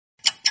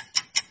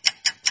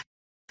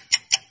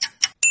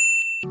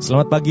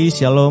Selamat pagi,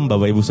 shalom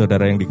Bapak Ibu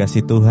Saudara yang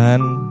dikasihi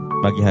Tuhan.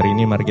 Pagi hari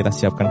ini mari kita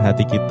siapkan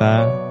hati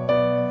kita,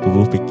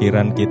 tubuh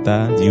pikiran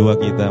kita, jiwa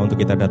kita untuk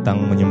kita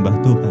datang menyembah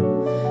Tuhan.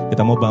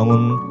 Kita mau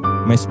bangun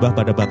mezbah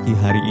pada pagi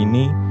hari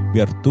ini,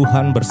 biar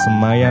Tuhan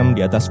bersemayam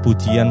di atas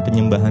pujian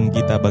penyembahan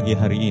kita pagi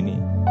hari ini.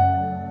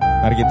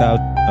 Mari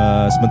kita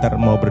sebentar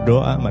mau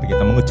berdoa, mari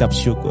kita mengucap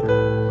syukur.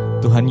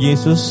 Tuhan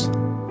Yesus,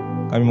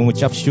 kami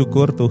mengucap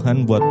syukur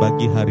Tuhan buat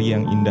pagi hari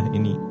yang indah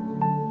ini,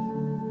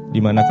 di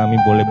mana kami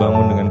boleh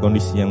bangun dengan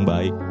kondisi yang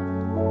baik,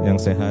 yang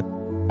sehat,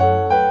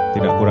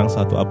 tidak kurang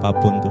satu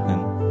apapun Tuhan.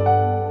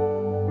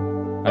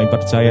 Kami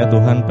percaya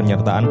Tuhan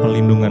penyertaan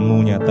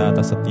perlindungan-Mu nyata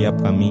atas setiap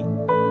kami.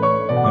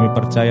 Kami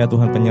percaya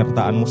Tuhan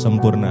penyertaan-Mu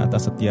sempurna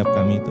atas setiap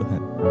kami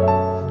Tuhan.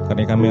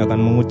 Karena kami akan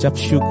mengucap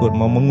syukur,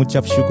 mau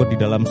mengucap syukur di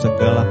dalam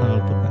segala hal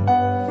Tuhan.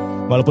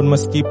 Walaupun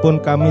meskipun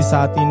kami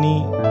saat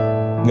ini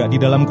gak di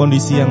dalam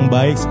kondisi yang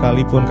baik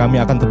sekalipun, kami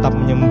akan tetap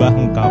menyembah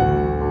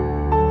Engkau.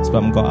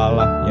 Sebab Engkau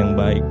Allah yang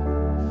baik,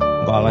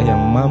 Engkau Allah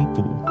yang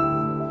mampu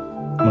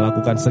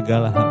melakukan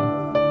segala hal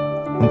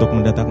untuk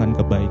mendatangkan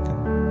kebaikan.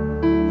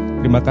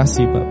 Terima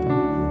kasih Bapa,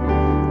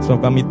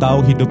 sebab kami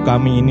tahu hidup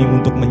kami ini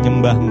untuk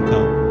menyembah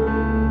Engkau.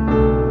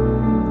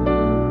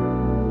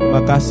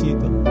 Terima kasih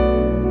Tuhan.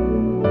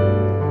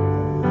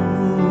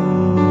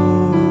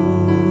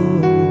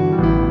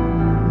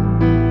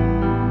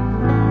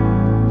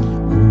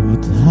 Ku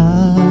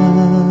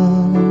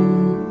tahu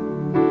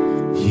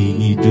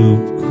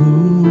hidupku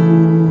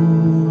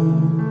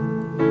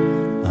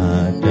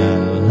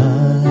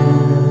adalah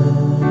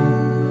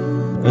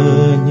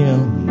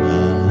penyembahan.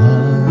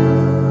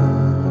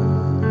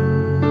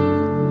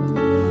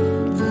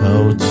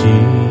 Kau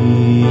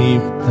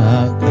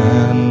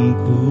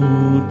ciptakanku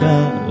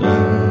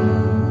dalam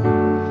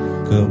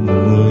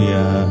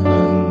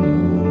kemuliaan-Mu.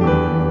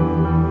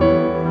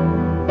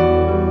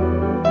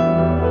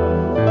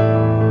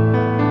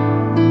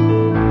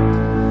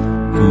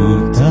 Ku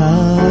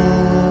tahu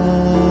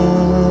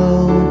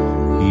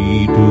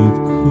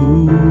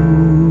hidupku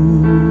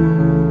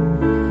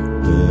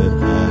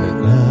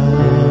berharga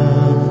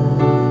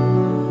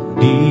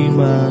di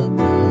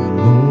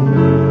mata-Mu.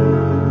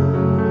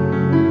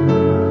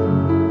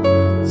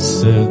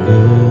 Segenap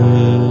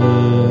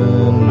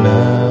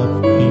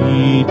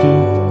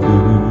hidupku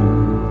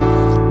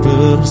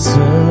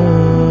persembahkan.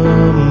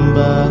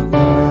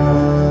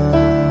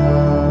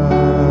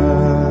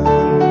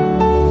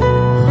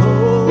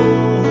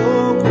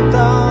 Oh, ku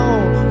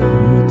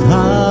tahu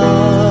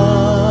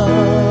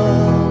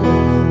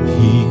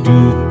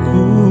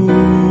hidupku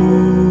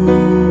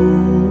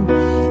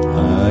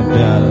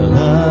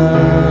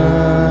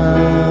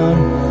adalah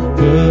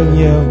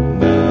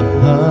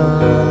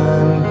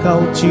penyembahan.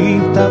 Kau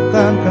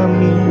ciptakan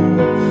kami,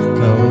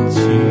 Kau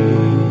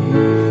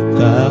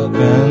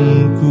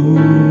ciptakanku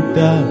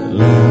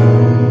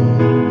dalam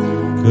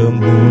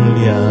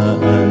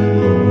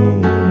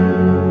kemuliaan-Mu.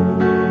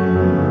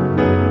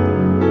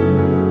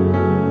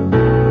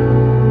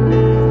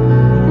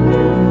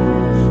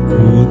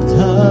 Ku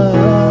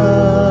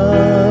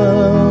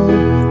tahu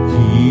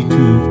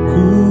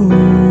hidupku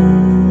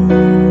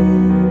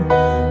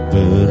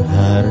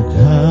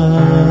berharga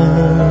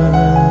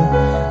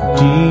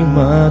di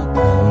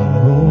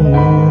mata-Mu.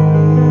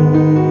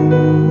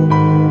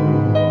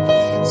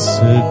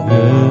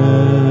 Segenap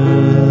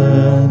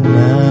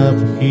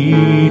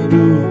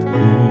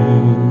hidupku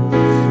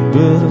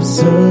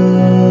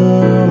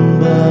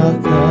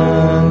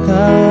persembahkan.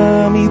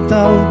 Kami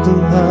tahu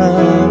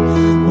Tuhan,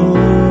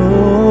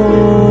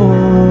 oh,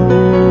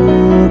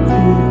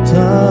 ku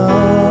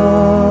tahu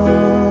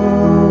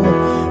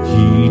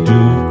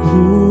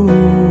hidupku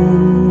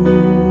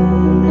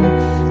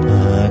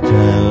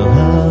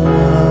adalah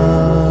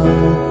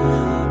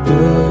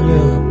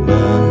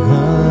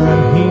penyembahan.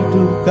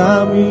 Hidup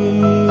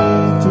kami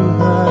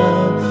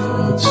Tuhan,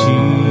 Kau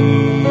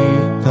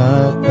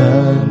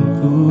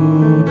ciptakanku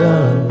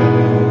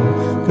dalam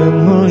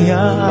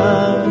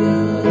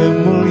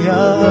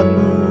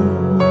kemuliaan-Mu,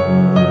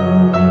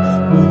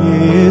 oh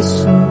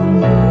Yesus.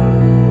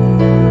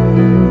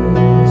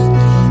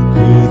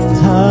 Ku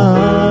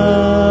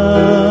tahu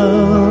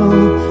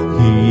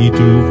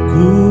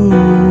hidupku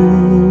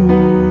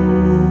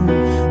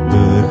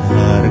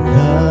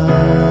berharga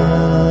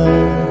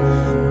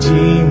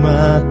di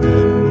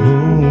mata-Mu.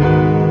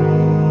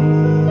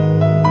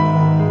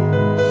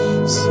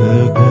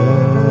 Segenap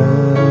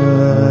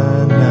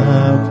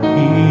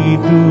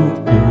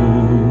hidupku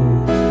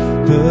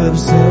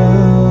persembahkan.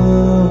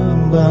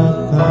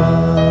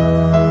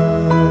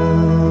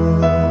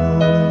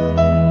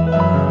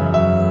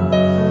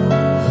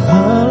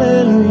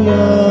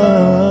 Haleluya,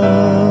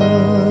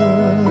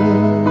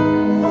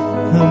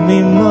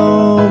 kami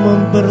mau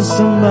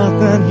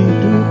mempersembahkan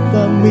hidup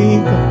kami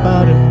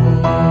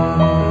kepada-Mu.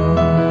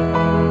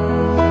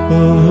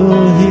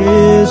 Oh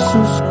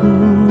Yesusku,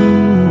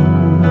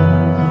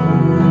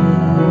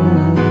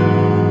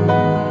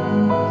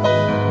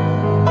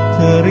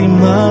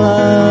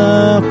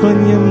 terimalah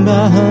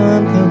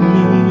penyembahan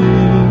kami.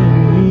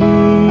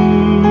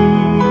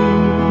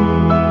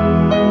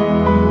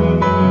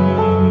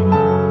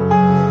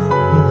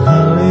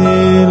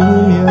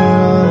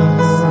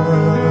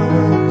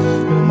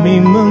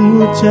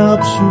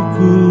 ucap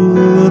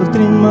syukur,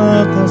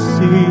 terima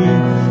kasih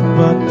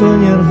buat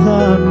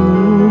penyerahan-Mu,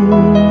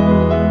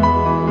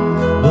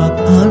 buat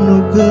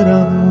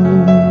anugerah-Mu,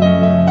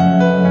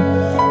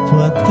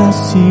 buat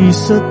kasih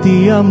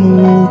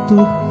setia-Mu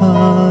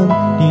Tuhan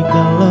di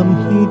dalam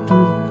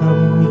hidup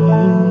kami.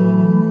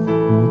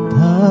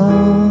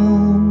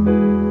 Tuhan,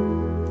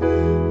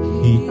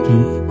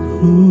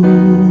 hidupku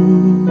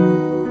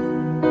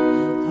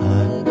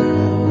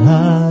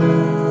adalah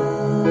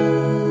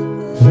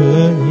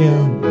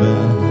penyembahan.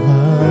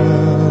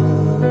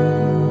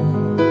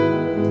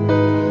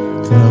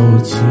 Kau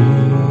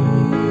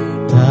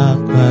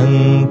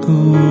ciptakanku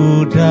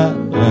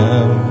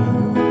dalam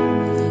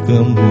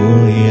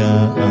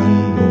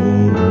kemuliaan-Mu.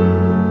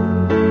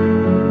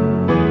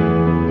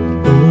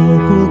 Oh,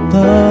 ku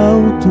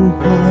tahu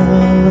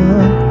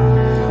Tuhan,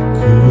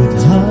 ku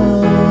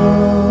tahu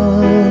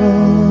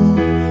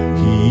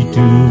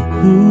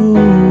hidupku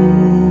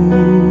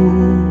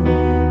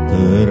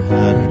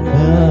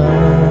berharga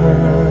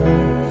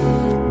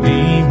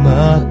di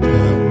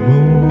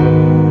mata-Mu.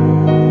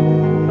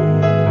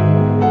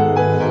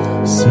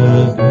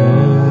 Segenap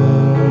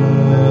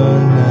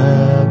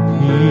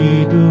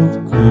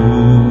hidupku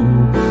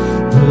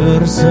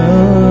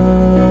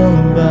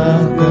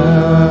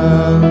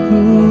persembahkan.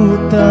 Ku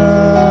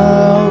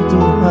tahu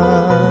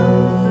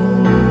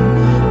Tuhan,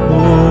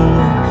 oh,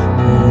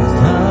 ku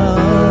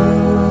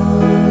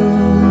tahu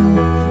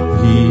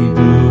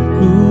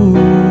hidupku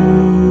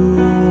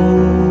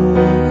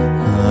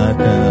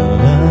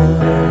adalah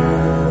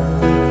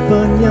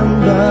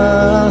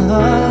penyembahan.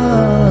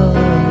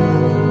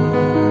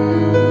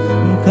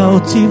 Engkau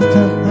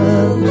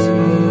ciptakan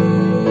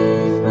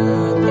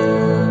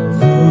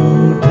ku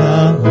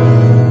dalam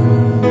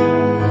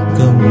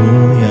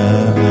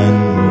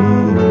kemuliaan-Mu.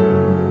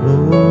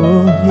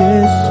 Oh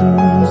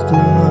Yesus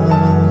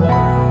Tuhan,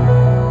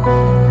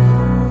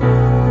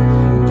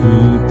 ku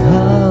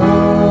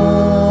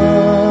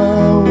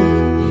tahu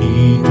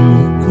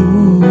hidupku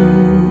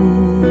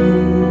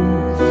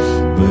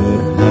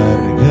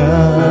berharga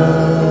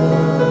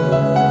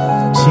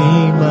di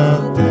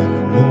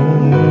mata-Mu.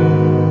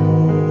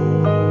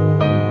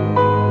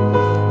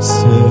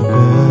 Segenap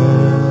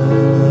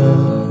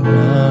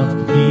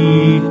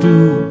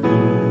hidupku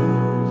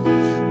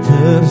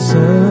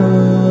persembahkan.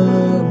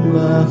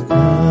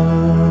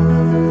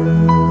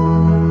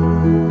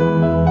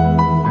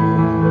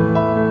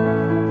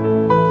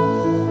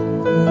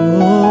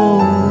 Oh,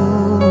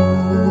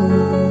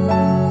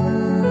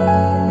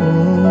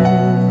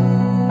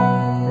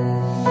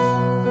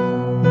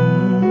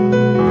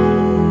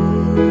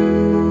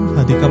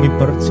 hati kami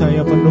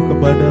percaya penuh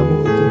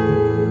kepada-Mu Tuhan.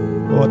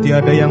 Oh,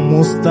 tiada yang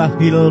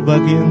mustahil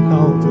bagi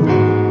Engkau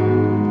Tuhan.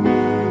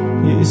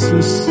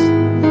 Yesus,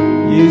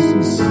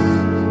 Yesus,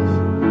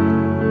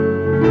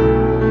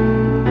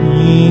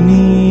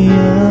 ini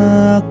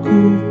aku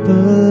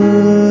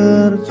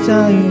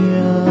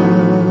percaya,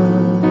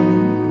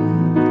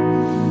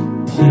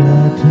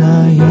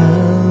 tiada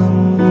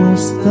yang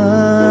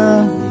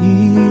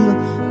mustahil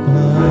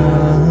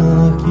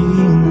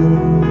bagi-Mu.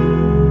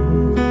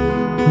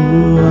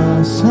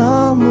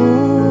 Kuasa-Mu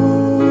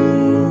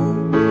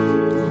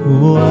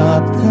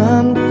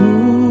kuatkanku,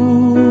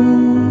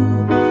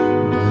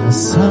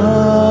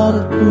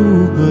 dasarku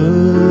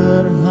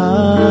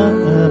berharap.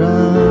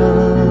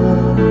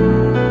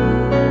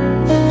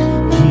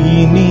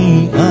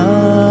 Kini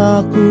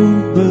aku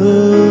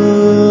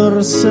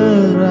berserah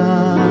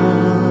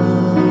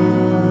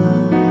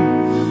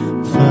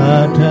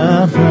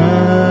pada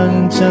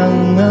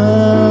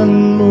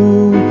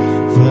rancangan-Mu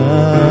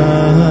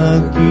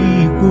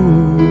bagiku.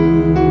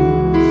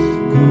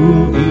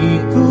 Ku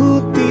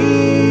ikuti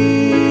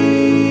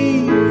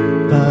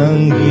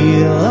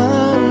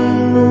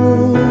panggilan-Mu,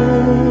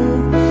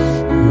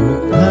 ku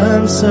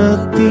kan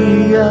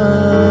setia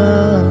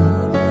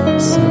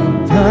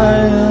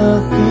sampai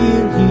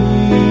akhir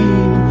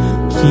hidup.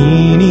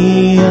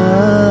 Kini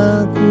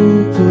aku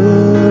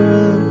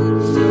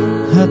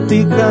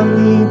hati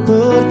kami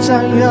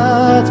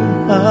percaya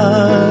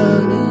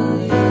Tuhan,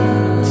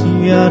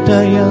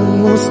 tiada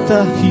yang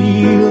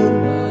mustahil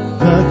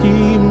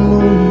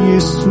bagi-Mu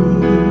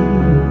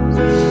Yesus.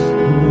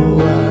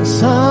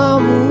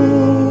 Kuasa-Mu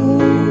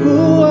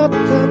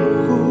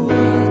kuatkanku,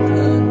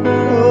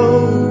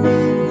 oh,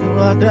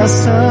 Kau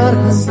dasar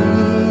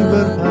kami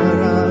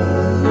berharap.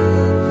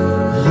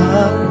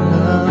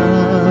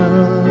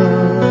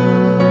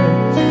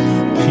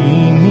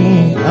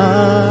 Kini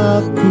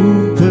aku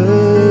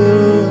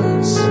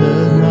berserah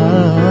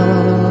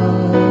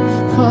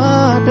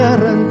pada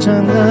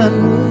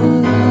rancangan-Mu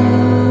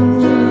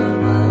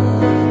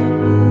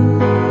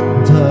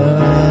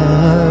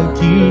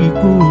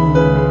bagiku.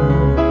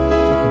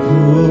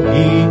 Ku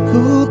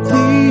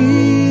ikuti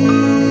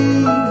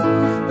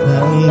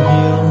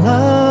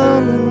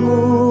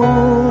panggilan-Mu,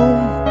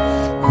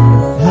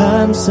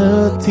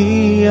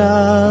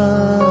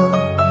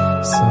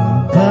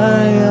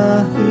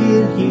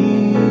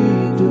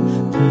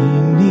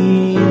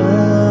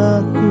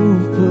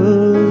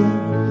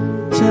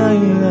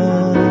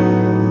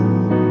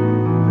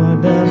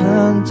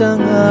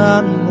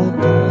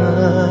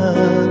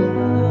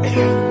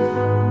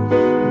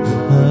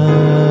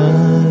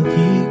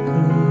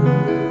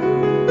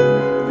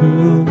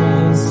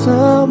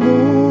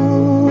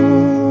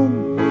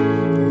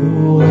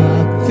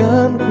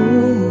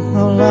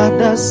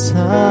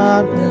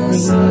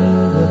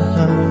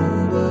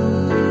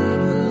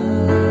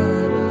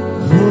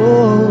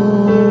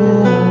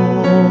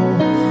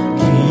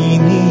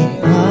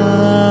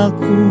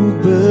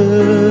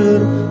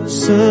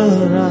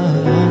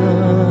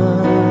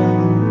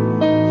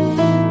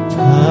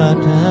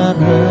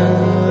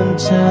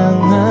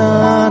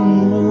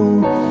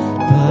 rancangan-Mu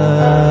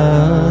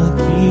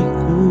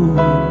bagiku.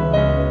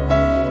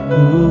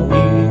 Ku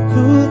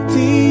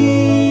ikuti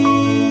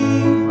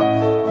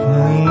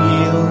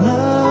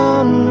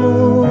panggilan-Mu,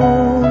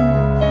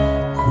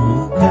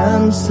 ku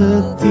kan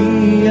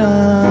setia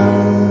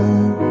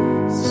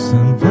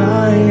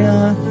sampai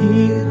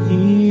akhir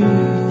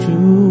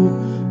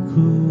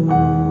hidupku.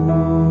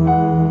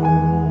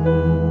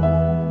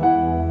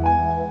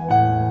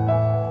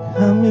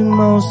 Kami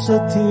mau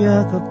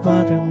setia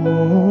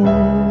kepada-Mu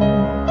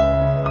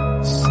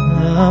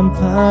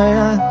sampai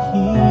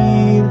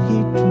akhir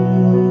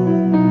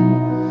hidup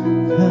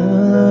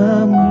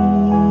kami,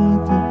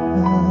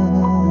 Tuhan.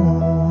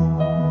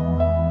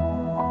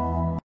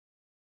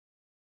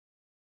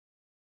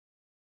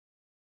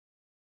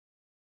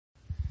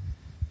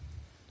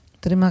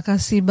 Terima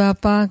kasih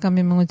Bapa,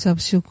 kami mengucap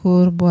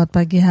syukur buat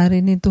pagi hari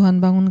ini. Tuhan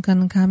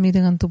bangunkan kami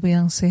dengan tubuh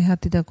yang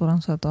sehat, tidak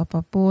kurang suatu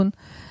apapun,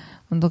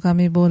 untuk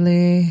kami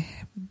boleh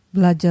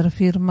belajar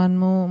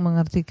firman-Mu,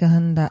 mengerti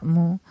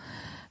kehendak-Mu.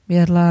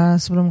 Biarlah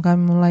sebelum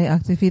kami mulai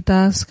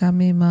aktivitas,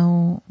 kami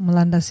mau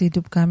melandasi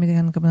hidup kami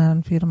dengan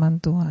kebenaran firman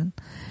Tuhan.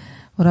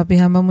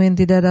 Urapi hamba-Mu yang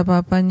tidak ada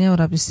apa-apanya,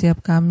 urapi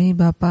setiap kami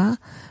Bapa.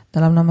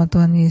 Dalam nama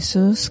Tuhan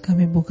Yesus,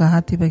 kami buka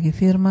hati bagi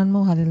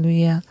firman-Mu.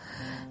 Haleluya.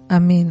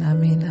 Amin,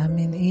 amin,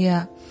 amin.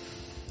 Iya,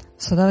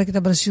 saudara, kita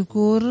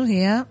bersyukur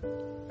ya,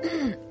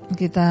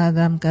 kita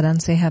dalam keadaan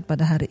sehat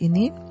pada hari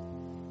ini.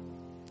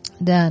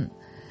 Dan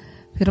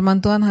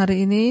firman Tuhan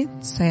hari ini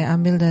saya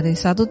ambil dari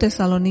 1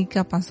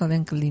 Tesalonika pasal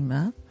yang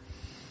kelima.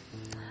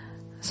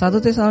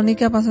 1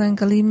 Tesalonika pasal yang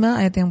kelima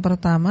ayat yang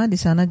pertama, di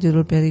sana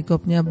judul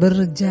perikopnya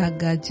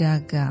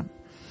berjaga-jaga.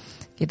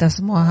 Kita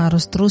semua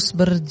harus terus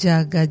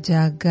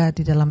berjaga-jaga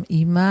di dalam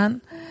iman,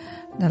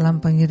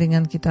 dalam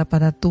pengiringan kita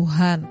pada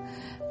Tuhan.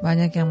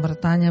 Banyak yang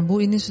bertanya,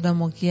 Bu, ini sudah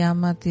mau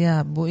kiamat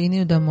ya, Bu,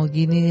 ini udah mau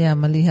gini ya,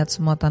 melihat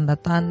semua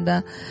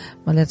tanda-tanda,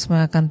 melihat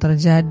semua yang akan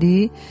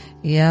terjadi.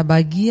 Ya,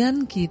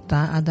 bagian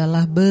kita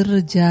adalah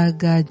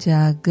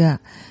berjaga-jaga.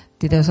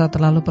 Tidak usah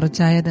terlalu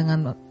percaya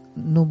dengan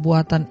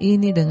nubuatan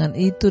ini, dengan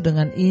itu,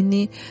 dengan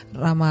ini,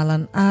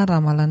 ramalan A,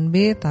 ramalan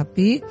B,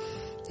 tapi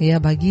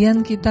ya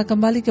bagian kita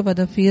kembali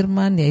kepada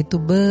firman,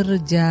 yaitu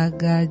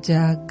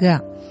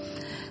berjaga-jaga.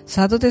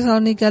 1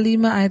 Tesalonika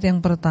 5 ayat yang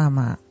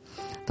pertama.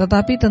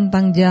 Tetapi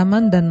tentang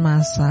zaman dan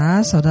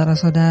masa,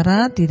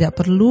 saudara-saudara, tidak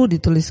perlu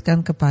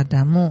dituliskan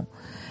kepadamu.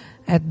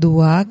 Ayat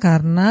 2,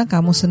 karena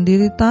kamu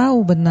sendiri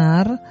tahu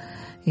benar,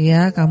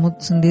 ya,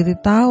 kamu sendiri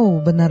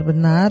tahu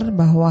benar-benar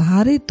bahwa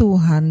hari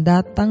Tuhan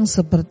datang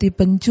seperti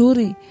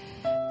pencuri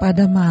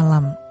pada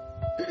malam.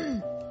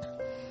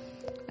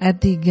 Ayat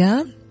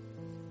 3,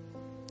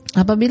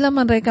 apabila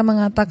mereka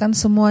mengatakan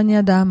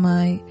semuanya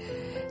damai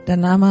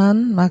dan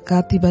aman,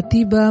 maka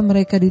tiba-tiba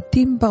mereka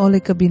ditimpa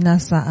oleh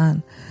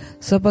kebinasaan.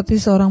 Seperti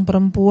seorang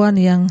perempuan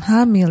yang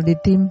hamil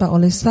ditimpa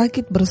oleh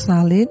sakit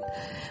bersalin,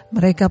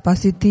 mereka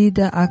pasti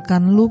tidak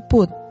akan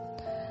luput.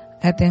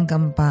 Ayat yang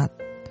keempat,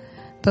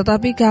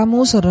 tetapi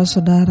kamu,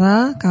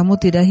 saudara-saudara,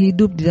 kamu tidak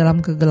hidup di dalam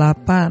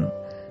kegelapan,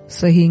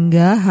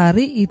 sehingga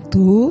hari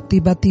itu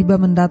tiba-tiba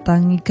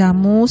mendatangi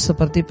kamu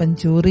seperti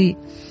pencuri.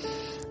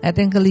 Ayat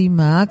yang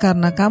kelima,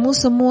 karena kamu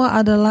semua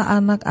adalah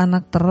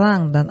anak-anak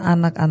terang dan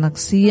anak-anak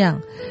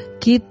siang.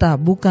 Kita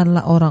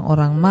bukanlah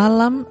orang-orang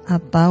malam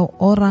atau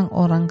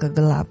orang-orang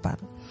kegelapan.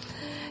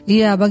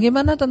 Iya,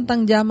 bagaimana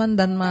tentang zaman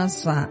dan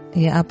masa?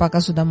 Ya, apakah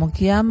sudah mau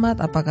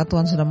kiamat? Apakah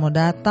Tuhan sudah mau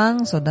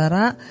datang?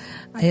 Saudara,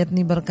 ayat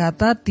ini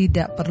berkata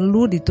tidak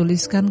perlu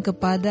dituliskan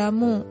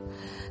kepadamu.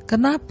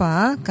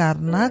 Kenapa?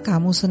 Karena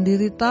kamu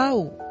sendiri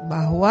tahu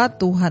bahwa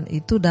Tuhan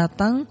itu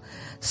datang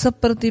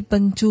seperti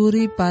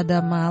pencuri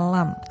pada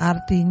malam.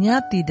 Artinya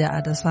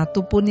tidak ada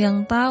satupun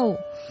yang tahu.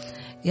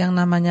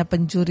 Yang namanya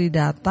pencuri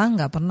datang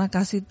gak pernah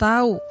kasih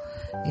tahu,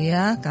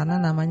 ya,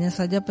 karena namanya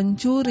saja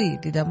pencuri.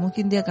 Tidak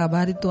mungkin dia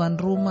kabari tuan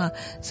rumah,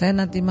 saya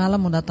nanti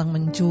malam mau datang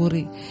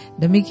mencuri.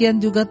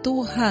 Demikian juga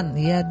Tuhan,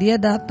 ya, dia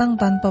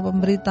datang tanpa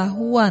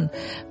pemberitahuan.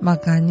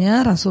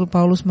 Makanya Rasul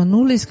Paulus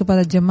menulis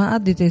kepada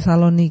jemaat di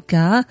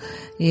Tesalonika,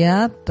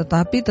 ya,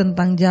 tetapi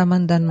tentang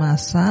zaman dan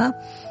masa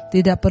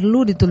tidak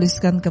perlu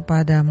dituliskan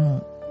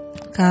kepadamu,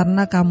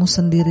 karena kamu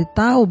sendiri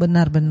tahu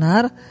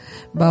benar-benar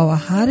bahwa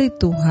hari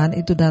Tuhan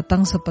itu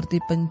datang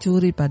seperti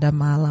pencuri pada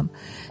malam.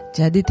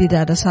 Jadi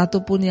tidak ada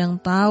satupun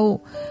yang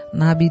tahu.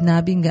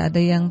 Nabi-nabi gak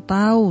ada yang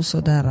tahu,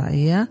 saudara,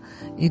 ya.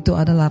 Itu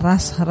adalah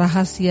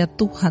rahasia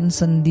Tuhan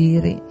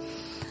sendiri,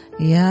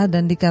 ya.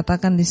 Dan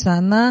dikatakan di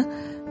sana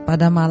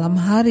pada malam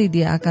hari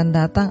dia akan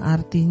datang,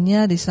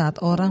 artinya di saat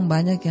orang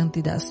banyak yang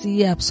tidak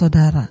siap,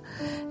 saudara,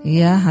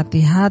 ya,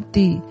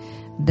 hati-hati.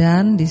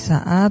 Dan di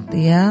saat,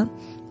 ya,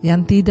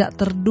 yang tidak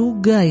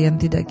terduga, yang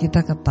tidak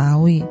kita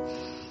ketahui.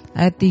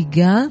 Ayat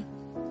 3,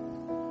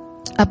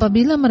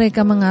 apabila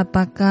mereka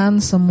mengatakan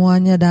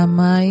semuanya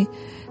damai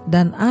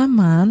dan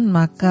aman,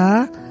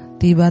 maka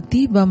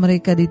tiba-tiba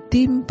mereka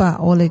ditimpa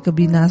oleh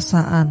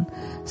kebinasaan,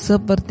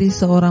 seperti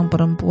seorang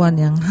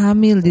perempuan yang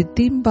hamil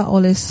ditimpa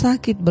oleh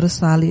sakit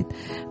bersalin.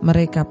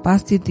 Mereka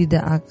pasti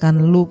tidak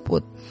akan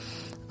luput.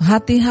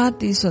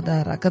 Hati-hati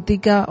saudara,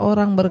 ketika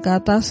orang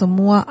berkata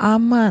semua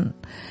aman,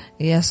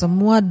 ya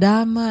semua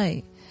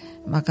damai,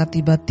 maka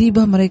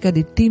tiba-tiba mereka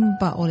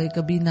ditimpa oleh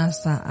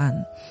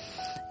kebinasaan.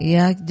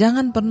 Ya,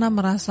 jangan pernah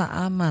merasa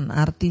aman.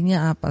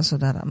 Artinya apa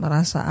saudara?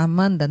 Merasa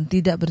aman dan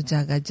tidak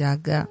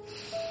berjaga-jaga.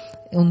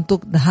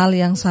 Untuk hal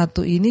yang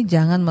satu ini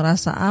jangan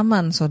merasa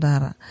aman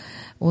saudara.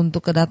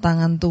 Untuk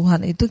kedatangan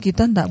Tuhan itu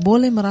kita tidak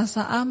boleh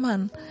merasa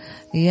aman.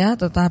 Ya,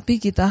 tetapi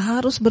kita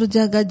harus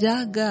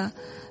berjaga-jaga.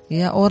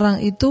 Ya,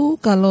 orang itu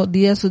kalau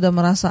dia sudah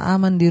merasa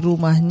aman di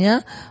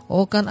rumahnya,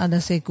 oh kan ada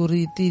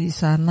security di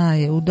sana,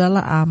 ya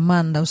udahlah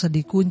aman, enggak usah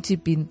dikunci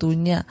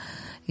pintunya.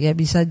 Ya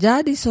bisa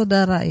jadi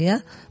saudara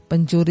ya,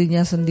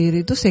 pencurinya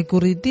sendiri itu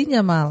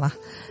security-nya malah.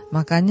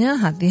 Makanya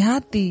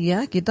hati-hati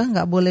ya, kita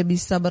enggak boleh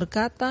bisa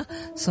berkata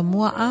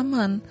semua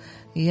aman.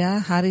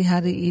 Ya,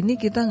 hari-hari ini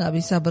kita nggak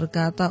bisa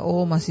berkata,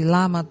 oh masih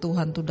lama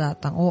Tuhan tuh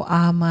datang, oh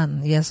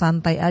aman, ya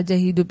santai aja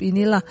hidup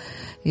inilah,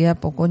 ya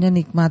pokoknya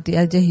nikmati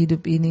aja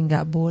hidup ini,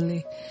 nggak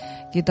boleh.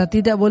 Kita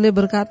tidak boleh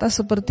berkata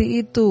seperti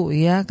itu,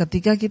 ya.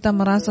 Ketika kita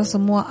merasa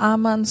semua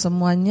aman,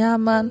 semua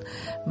nyaman,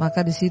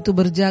 maka di situ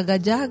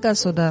berjaga-jaga,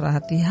 saudara,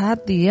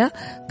 hati-hati ya,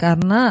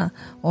 karena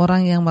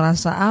orang yang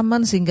merasa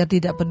aman sehingga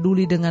tidak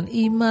peduli dengan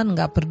iman,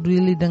 nggak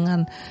peduli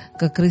dengan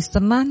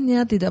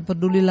kekristenannya, tidak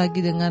peduli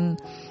lagi dengan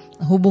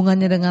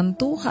hubungannya dengan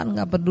Tuhan,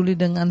 gak peduli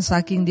dengan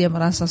saking dia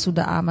merasa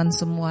sudah aman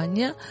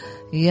semuanya,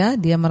 ya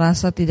dia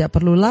merasa tidak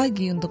perlu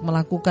lagi untuk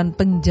melakukan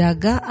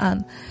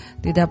penjagaan,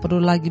 tidak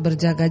perlu lagi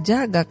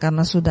berjaga-jaga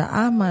karena sudah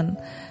aman,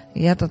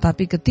 ya.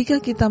 Tetapi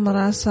ketika kita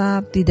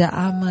merasa tidak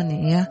aman,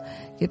 ya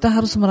kita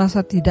harus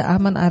merasa tidak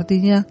aman,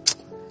 artinya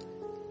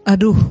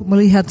aduh,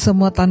 melihat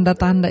semua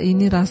tanda-tanda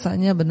ini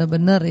rasanya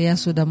benar-benar ya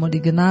sudah mau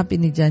digenapi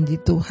ini janji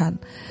Tuhan.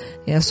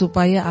 Ya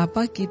supaya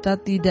apa? Kita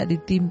tidak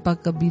ditimpa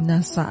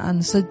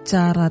kebinasaan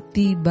secara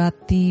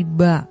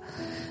tiba-tiba.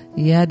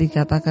 Ya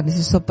dikatakan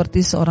itu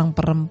seperti seorang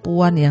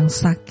perempuan yang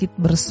sakit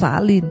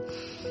bersalin.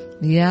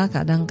 Ya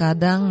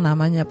kadang-kadang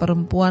namanya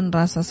perempuan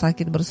rasa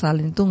sakit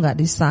bersalin itu gak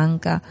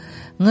disangka.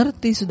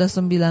 Ngerti sudah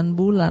 9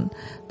 bulan,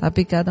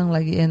 tapi kadang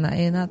lagi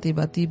enak-enak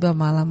tiba-tiba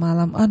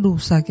malam-malam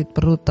aduh sakit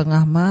perut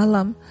tengah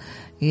malam.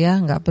 Ya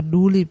gak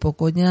peduli,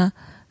 pokoknya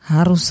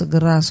harus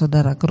segera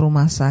saudara ke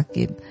rumah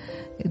sakit.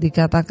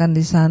 Dikatakan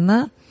di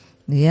sana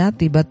ya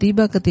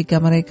tiba-tiba ketika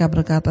mereka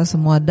berkata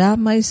semua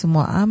damai,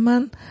 semua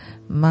aman,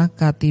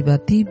 maka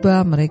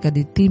tiba-tiba mereka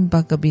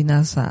ditimpa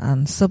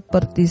kebinasaan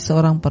seperti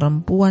seorang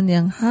perempuan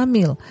yang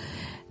hamil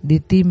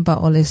ditimpa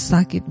oleh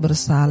sakit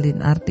bersalin.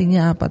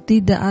 Artinya apa?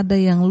 Tidak ada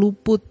yang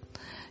luput.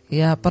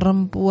 Ya,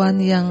 perempuan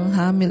yang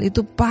hamil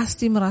itu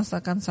pasti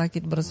merasakan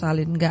sakit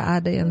bersalin,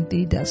 gak ada yang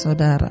tidak,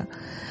 saudara.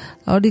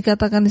 Lalu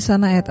dikatakan di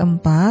sana ayat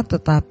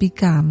 4,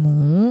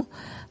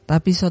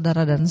 tapi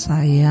saudara dan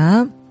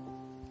saya,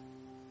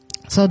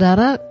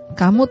 saudara,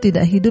 kamu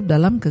tidak hidup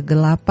dalam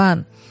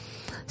kegelapan,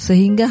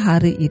 sehingga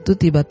hari itu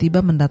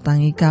tiba-tiba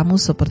mendatangi kamu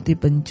seperti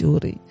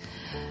pencuri.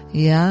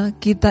 Ya,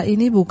 kita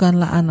ini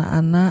bukanlah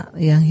anak-anak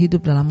yang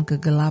hidup dalam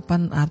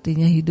kegelapan,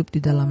 artinya hidup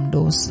di dalam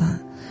dosa.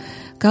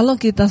 Kalau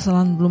kita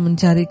selalu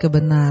mencari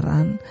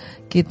kebenaran,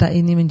 kita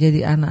ini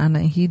menjadi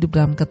anak-anak yang hidup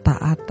dalam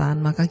ketaatan,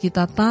 maka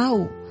kita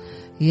tahu,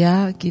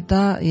 ya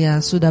kita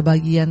ya sudah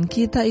bagian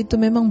kita itu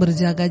memang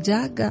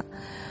berjaga-jaga.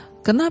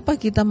 Kenapa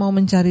kita mau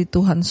mencari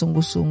Tuhan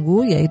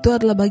sungguh-sungguh? Yaitu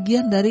adalah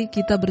bagian dari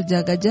kita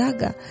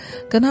berjaga-jaga.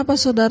 Kenapa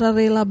saudara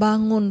rela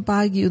bangun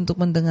pagi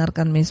untuk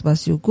mendengarkan Mezbah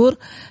Syukur?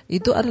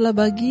 Itu adalah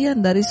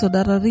bagian dari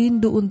saudara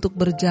rindu untuk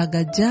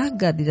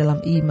berjaga-jaga di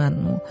dalam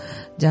imanmu.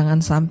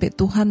 Jangan sampai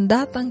Tuhan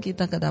datang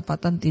kita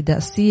kedapatan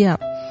tidak siap.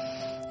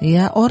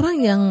 Ya,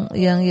 orang yang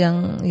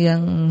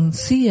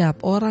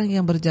siap, orang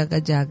yang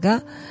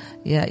berjaga-jaga,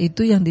 ya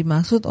itu yang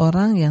dimaksud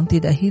orang yang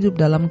tidak hidup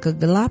dalam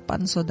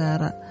kegelapan,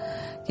 saudara.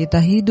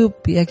 Kita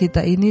hidup, ya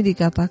kita ini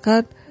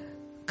dikatakan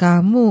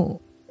kamu,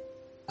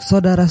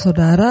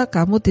 saudara-saudara,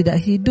 kamu tidak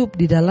hidup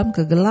di dalam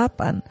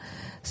kegelapan,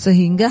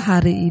 sehingga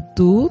hari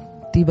itu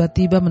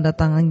tiba-tiba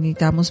mendatangi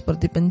kamu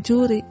seperti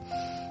pencuri.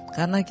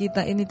 Karena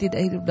kita ini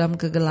tidak hidup dalam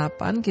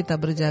kegelapan, kita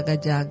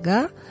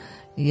berjaga-jaga,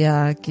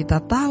 ya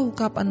kita tahu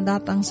kapan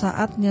datang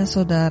saatnya,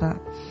 saudara.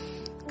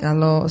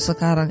 Kalau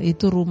sekarang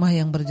itu rumah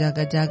yang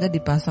berjaga-jaga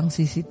dipasang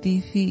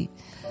CCTV.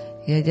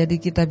 Ya, jadi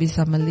kita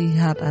bisa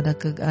melihat ada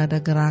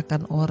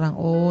gerakan orang,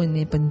 oh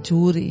ini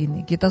pencuri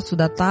ini. Kita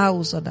sudah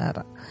tahu,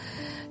 saudara.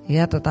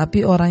 Ya,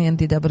 tetapi orang yang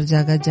tidak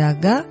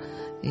berjaga-jaga,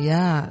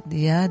 ya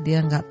dia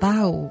nggak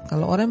tahu.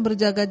 Kalau orang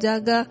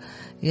berjaga-jaga,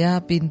 ya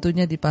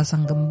pintunya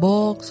dipasang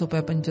gembok supaya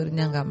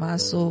pencurinya nggak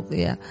masuk,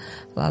 ya.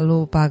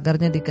 Lalu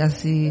pagarnya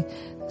dikasih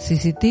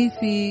CCTV,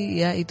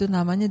 ya itu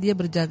namanya dia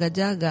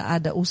berjaga-jaga.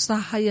 Ada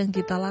usaha yang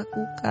kita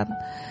lakukan.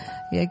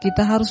 Ya,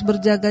 kita harus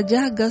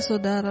berjaga-jaga,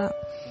 saudara,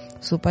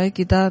 supaya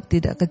kita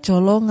tidak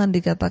kecolongan,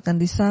 dikatakan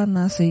di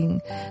sana.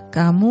 Sehingga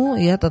kamu,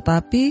 ya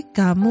tetapi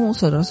kamu,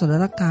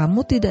 saudara-saudara,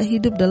 kamu tidak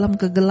hidup dalam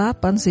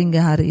kegelapan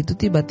sehingga hari itu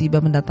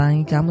tiba-tiba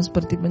mendatangi kamu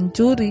seperti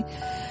pencuri.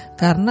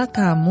 Karena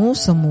kamu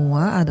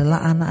semua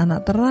adalah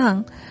anak-anak terang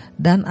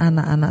dan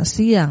anak-anak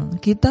siang.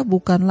 Kita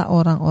bukanlah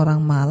orang-orang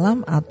malam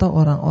atau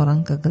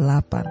orang-orang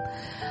kegelapan.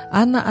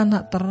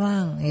 anak-anak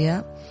terang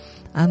ya,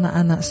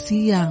 anak-anak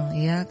siang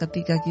ya.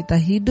 Ketika kita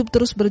hidup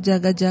terus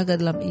berjaga-jaga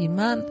dalam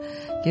iman,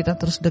 kita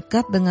terus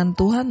dekat dengan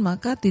Tuhan,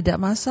 maka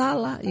tidak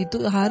masalah.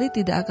 Itu hari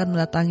tidak akan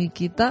mendatangi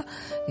kita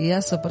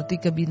ya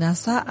seperti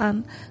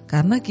kebinasaan,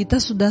 karena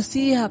kita sudah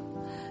siap.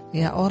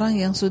 Ya, orang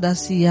yang sudah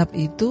siap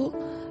itu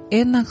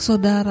enak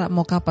saudara,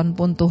 mau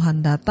kapanpun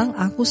Tuhan datang,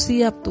 aku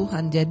siap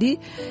Tuhan. Jadi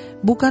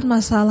bukan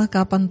masalah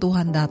kapan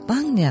Tuhan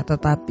datangnya,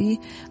 tetapi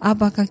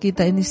apakah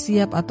kita ini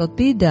siap atau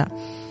tidak.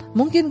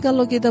 Mungkin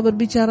kalau kita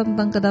berbicara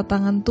tentang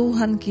kedatangan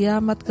Tuhan,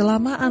 kiamat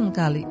kelamaan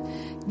kali.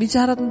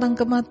 Bicara tentang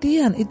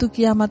kematian, itu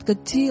kiamat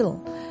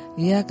kecil.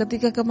 Ya,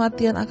 ketika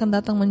kematian akan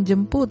datang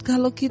menjemput,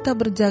 kalau kita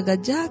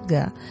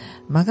berjaga-jaga,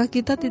 maka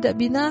kita tidak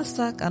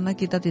binasa karena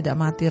kita tidak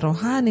mati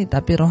rohani,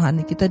 tapi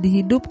rohani kita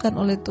dihidupkan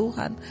oleh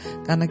Tuhan.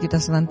 Karena kita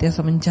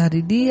senantiasa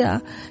mencari Dia,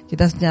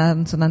 kita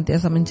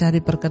senantiasa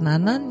mencari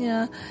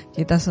perkenanannya,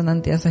 kita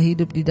senantiasa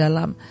hidup di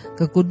dalam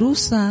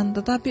kekudusan.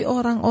 Tetapi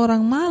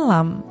orang-orang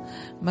malam,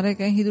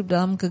 mereka yang hidup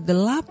dalam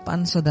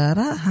kegelapan,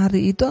 saudara,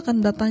 hari itu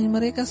akan datangi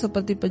mereka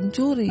seperti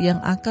pencuri yang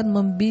akan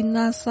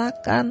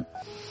membinasakan.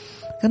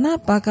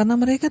 Kenapa? Karena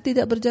mereka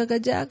tidak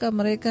berjaga-jaga,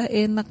 mereka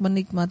enak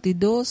menikmati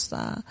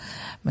dosa,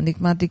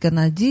 menikmati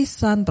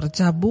kenajisan,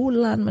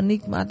 percabulan,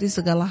 menikmati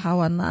segala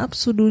hawa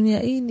nafsu dunia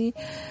ini,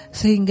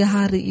 sehingga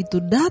hari itu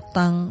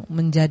datang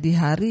menjadi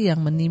hari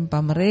yang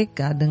menimpa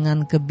mereka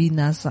dengan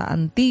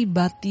kebinasaan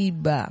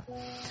tiba-tiba.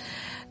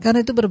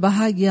 Karena itu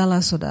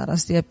berbahagialah saudara,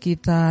 setiap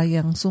kita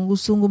yang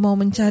sungguh-sungguh mau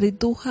mencari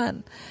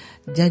Tuhan.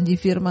 Janji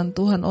firman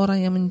Tuhan,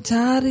 orang yang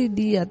mencari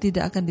Dia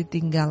tidak akan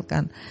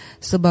ditinggalkan.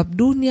 Sebab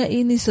dunia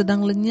ini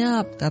sedang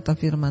lenyap, kata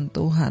firman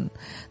Tuhan.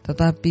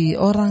 Tetapi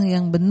orang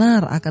yang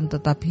benar akan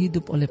tetap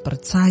hidup oleh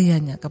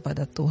percayanya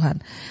kepada Tuhan.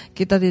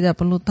 Kita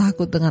tidak perlu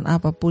takut dengan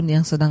apapun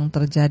yang sedang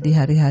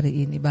terjadi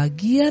hari-hari ini.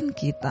 Bagian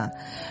kita,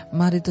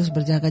 mari terus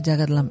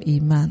berjaga-jaga dalam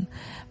iman.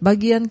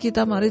 Bagian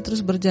kita, mari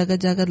terus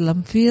berjaga-jaga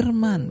dalam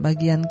firman.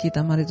 Bagian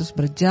kita, mari terus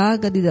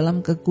berjaga di dalam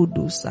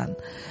kekudusan.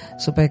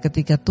 Supaya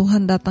ketika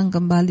Tuhan datang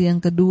kembali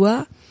yang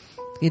kedua,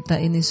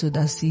 kita ini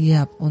sudah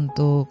siap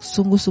untuk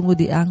sungguh-sungguh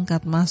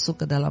diangkat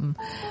masuk ke dalam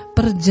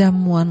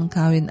perjamuan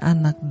kawin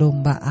anak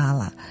domba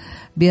Allah.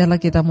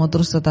 Biarlah kita mau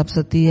terus tetap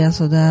setia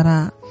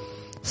saudara,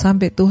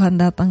 sampai Tuhan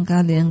datang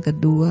kali yang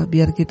kedua.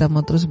 Biar kita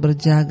mau terus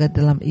berjaga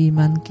dalam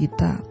iman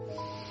kita,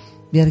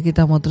 biar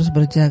kita mau terus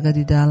berjaga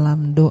di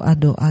dalam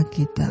doa-doa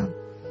kita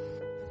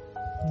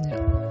ya.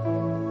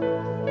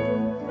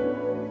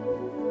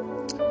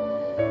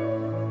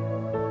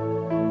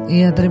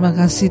 Iya, terima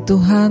kasih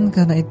Tuhan,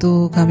 karena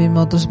itu kami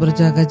mau terus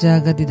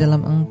berjaga-jaga di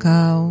dalam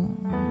Engkau,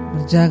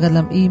 berjaga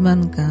dalam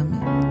iman kami.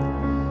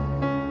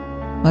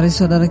 Mari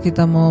saudara,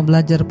 kita mau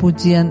belajar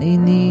pujian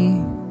ini,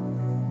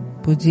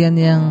 pujian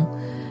yang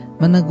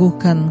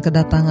meneguhkan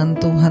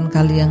kedatangan Tuhan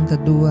kali yang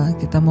kedua.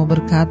 Kita mau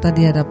berkata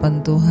di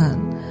hadapan Tuhan,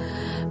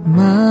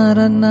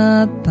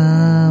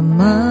 Maranatha,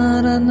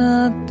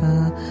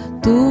 Maranatha,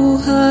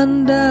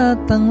 Tuhan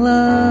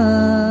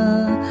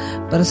datanglah.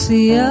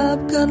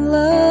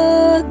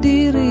 Persiapkanlah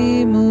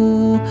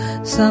dirimu,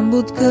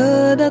 sambut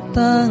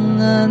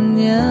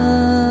kedatangannya.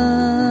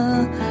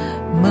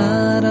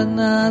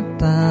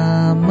 Maranatha,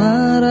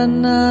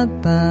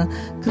 Maranatha,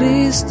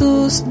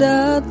 Kristus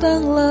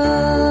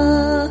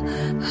datanglah.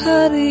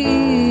 Hari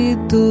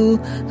itu,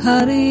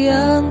 hari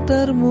yang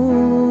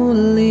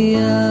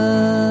termulia.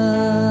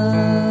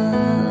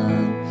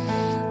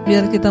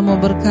 Biar kita mau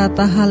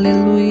berkata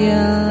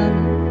haleluya.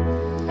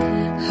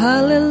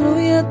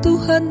 Haleluya,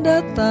 Tuhan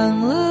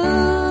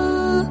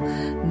datanglah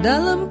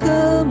dalam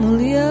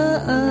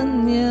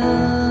kemuliaannya.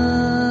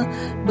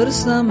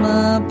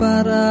 Bersama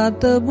para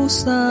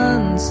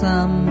tebusan,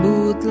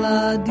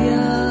 sambutlah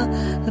Dia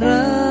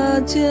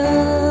Raja.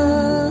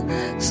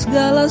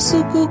 Segala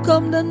suku,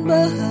 kaum dan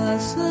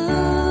bahasa,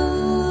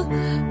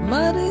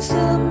 mari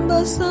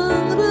sembah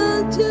Sang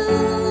Raja.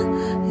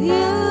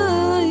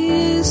 Ya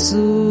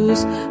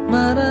Yesus,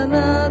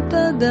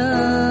 Maranatha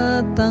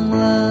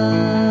datanglah.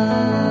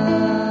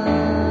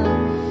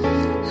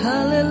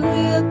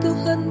 Haleluya,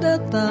 Tuhan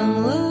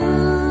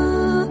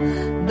datanglah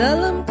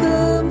dalam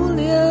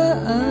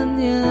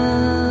kemuliaannya.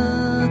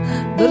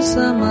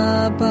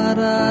 Bersama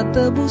para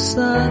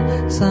tebusan,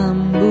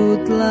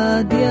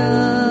 sambutlah Dia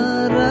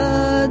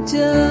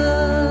Raja.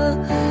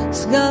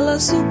 Segala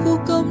suku,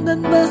 kaum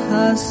dan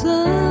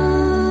bahasa,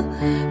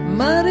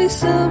 mari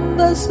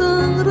sembah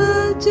Sang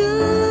Raja.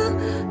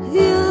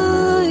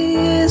 Ya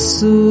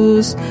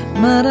Yesus,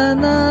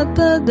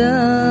 Maranatha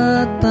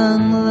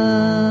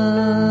datanglah.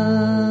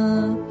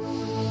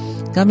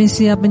 Kami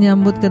siap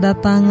menyambut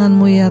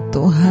kedatangan-Mu ya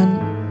Tuhan.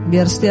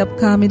 Biar setiap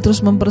kami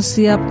terus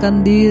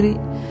mempersiapkan diri,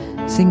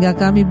 sehingga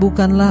kami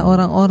bukanlah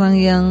orang-orang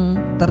yang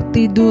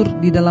tertidur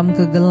di dalam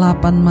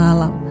kegelapan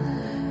malam,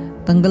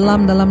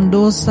 tenggelam dalam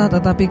dosa,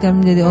 tetapi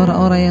kami menjadi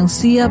orang-orang yang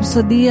siap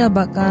sedia,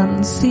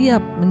 bahkan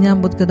siap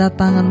menyambut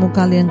kedatangan-Mu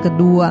kali yang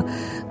kedua.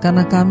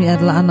 Karena kami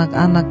adalah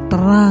anak-anak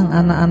terang,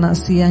 anak-anak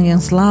siang yang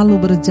selalu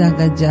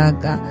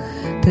berjaga-jaga.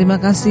 Terima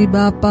kasih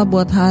Bapa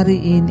buat hari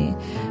ini.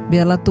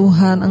 Biarlah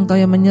Tuhan Engkau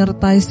yang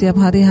menyertai setiap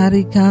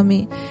hari-hari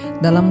kami,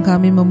 dalam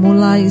kami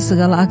memulai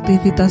segala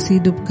aktivitas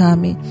hidup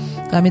kami.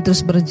 Kami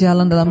terus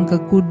berjalan dalam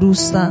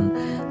kekudusan,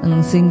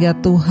 sehingga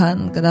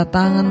Tuhan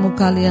kedatangan-Mu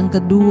kali yang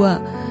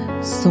kedua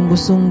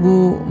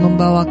sungguh-sungguh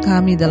membawa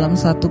kami dalam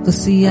satu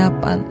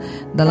kesiapan,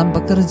 dalam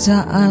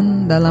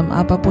pekerjaan, dalam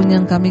apapun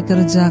yang kami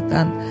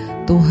kerjakan.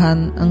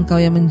 Tuhan, Engkau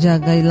yang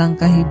menjagai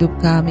langkah hidup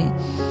kami.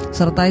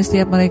 Sertai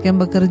setiap mereka yang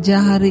bekerja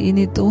hari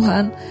ini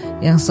Tuhan,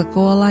 yang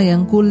sekolah,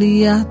 yang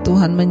kuliah,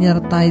 Tuhan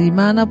menyertai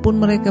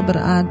dimanapun mereka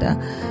berada.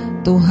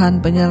 Tuhan,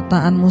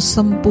 penyertaan-Mu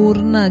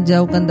sempurna,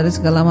 jauhkan dari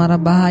segala mara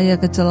bahaya,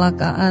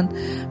 kecelakaan.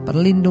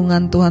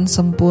 Perlindungan Tuhan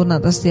sempurna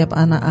atas setiap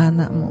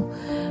anak-anak-Mu.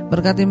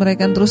 Berkati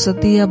mereka yang terus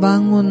setia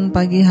bangun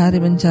pagi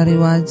hari mencari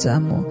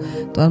wajah-Mu.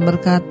 Tuhan,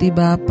 berkati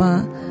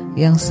Bapa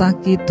yang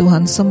sakit,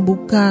 Tuhan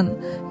sembuhkan.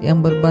 Yang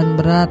beban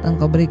berat,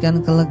 Engkau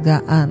berikan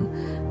kelegaan.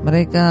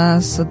 Mereka,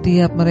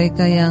 setiap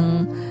mereka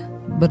yang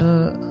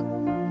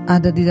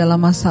berada di dalam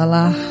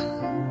masalah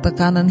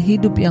tekanan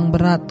hidup yang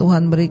berat,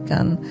 Tuhan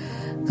berikan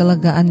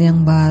kelegaan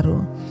yang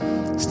baru.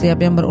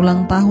 Setiap yang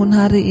berulang tahun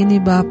hari ini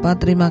Bapa,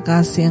 terima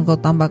kasih Engkau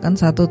tambahkan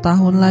 1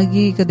 tahun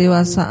lagi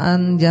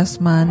kedewasaan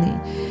jasmani.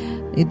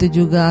 Itu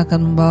juga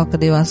akan membawa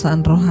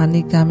kedewasaan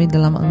rohani kami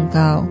dalam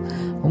Engkau.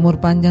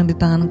 Umur panjang di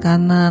tangan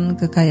kanan,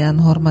 kekayaan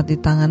hormat di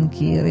tangan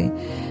kiri.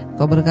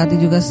 Kau berkati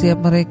juga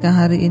setiap mereka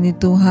hari ini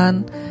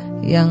Tuhan,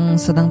 yang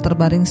sedang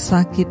terbaring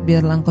sakit,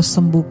 biarlah Engkau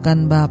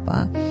sembuhkan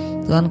Bapa.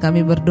 Tuhan,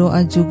 kami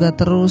berdoa juga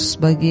terus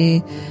bagi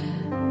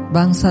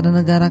bangsa dan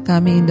negara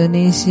kami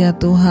Indonesia.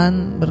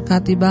 Tuhan,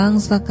 berkati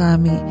bangsa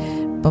kami,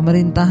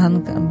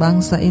 pemerintahan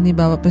bangsa ini,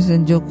 Bapak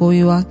Presiden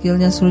Jokowi,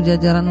 wakilnya, seluruh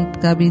jajaran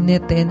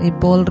kabinet, TNI,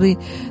 Polri.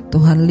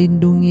 Tuhan,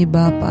 lindungi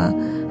Bapa,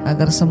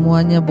 agar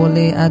semuanya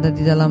boleh ada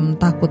di dalam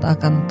takut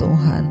akan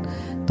Tuhan.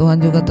 Tuhan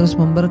juga terus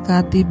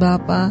memberkati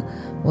Bapa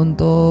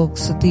untuk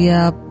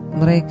setiap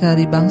mereka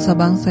di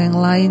bangsa-bangsa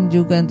yang lain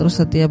juga yang terus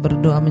setia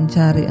berdoa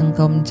mencari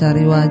Engkau,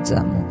 mencari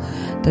wajah-Mu.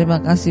 Terima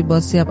kasih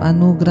buat setiap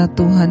anugerah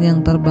Tuhan yang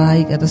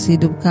terbaik atas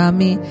hidup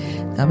kami.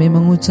 Kami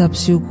mengucap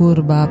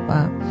syukur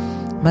Bapa.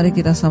 Mari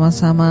kita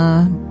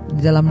sama-sama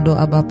di dalam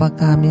doa Bapa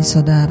kami,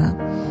 Saudara.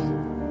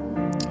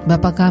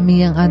 Bapa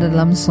kami yang ada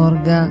dalam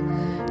sorga,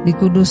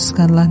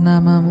 dikuduskanlah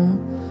nama-Mu,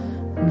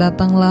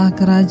 datanglah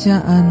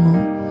kerajaan-Mu,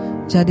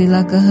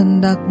 jadilah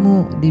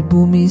kehendak-Mu di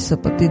bumi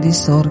seperti di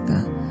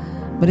sorga.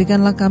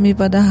 Berikanlah kami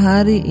pada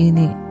hari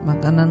ini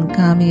makanan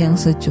kami yang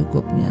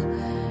secukupnya,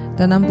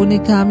 dan ampuni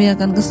kami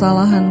akan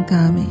kesalahan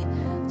kami,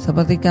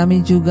 seperti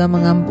kami juga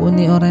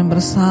mengampuni orang yang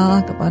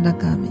bersalah kepada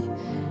kami.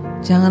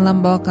 Janganlah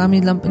membawa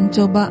kami dalam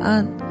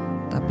pencobaan,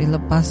 tapi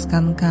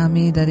lepaskan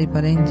kami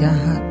daripada yang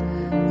jahat.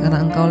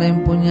 Karena Engkau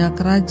yang punya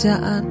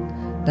kerajaan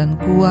dan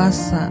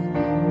kuasa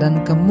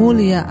dan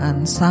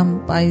kemuliaan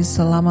sampai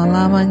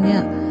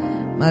selama-lamanya.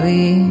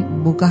 Mari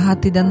buka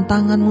hati dan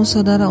tangan-Mu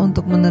Saudara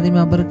untuk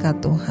menerima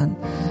berkat Tuhan.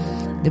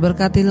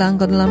 Diberkatilah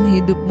Engkau dalam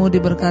hidup-Mu,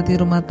 diberkati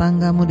rumah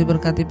tangga-Mu,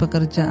 diberkati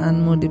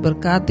pekerjaan-Mu,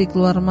 diberkati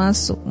keluar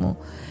masuk-Mu,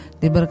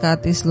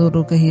 diberkati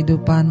seluruh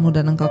kehidupan-Mu,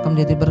 dan Engkau akan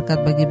menjadi berkat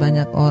bagi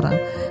banyak orang.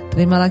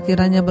 Terimalah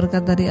kiranya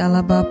berkat dari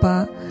Allah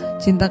Bapa,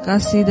 cinta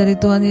kasih dari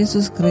Tuhan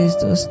Yesus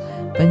Kristus,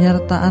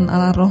 penyertaan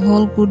Allah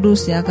Roh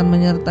Kudus yang akan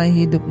menyertai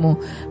hidupmu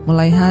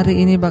mulai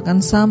hari ini bahkan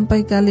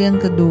sampai kali yang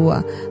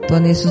kedua.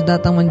 Tuhan Yesus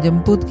datang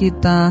menjemput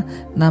kita,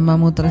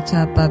 namamu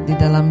tercatat di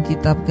dalam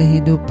kitab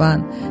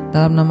kehidupan.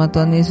 Dalam nama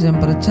Tuhan Yesus yang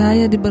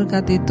percaya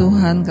diberkati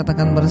Tuhan,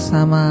 katakan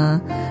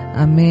bersama,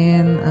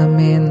 amin,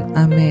 amin,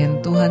 amin.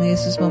 Tuhan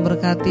Yesus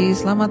memberkati.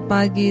 Selamat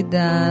pagi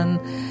dan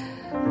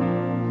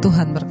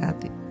Tuhan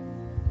berkati.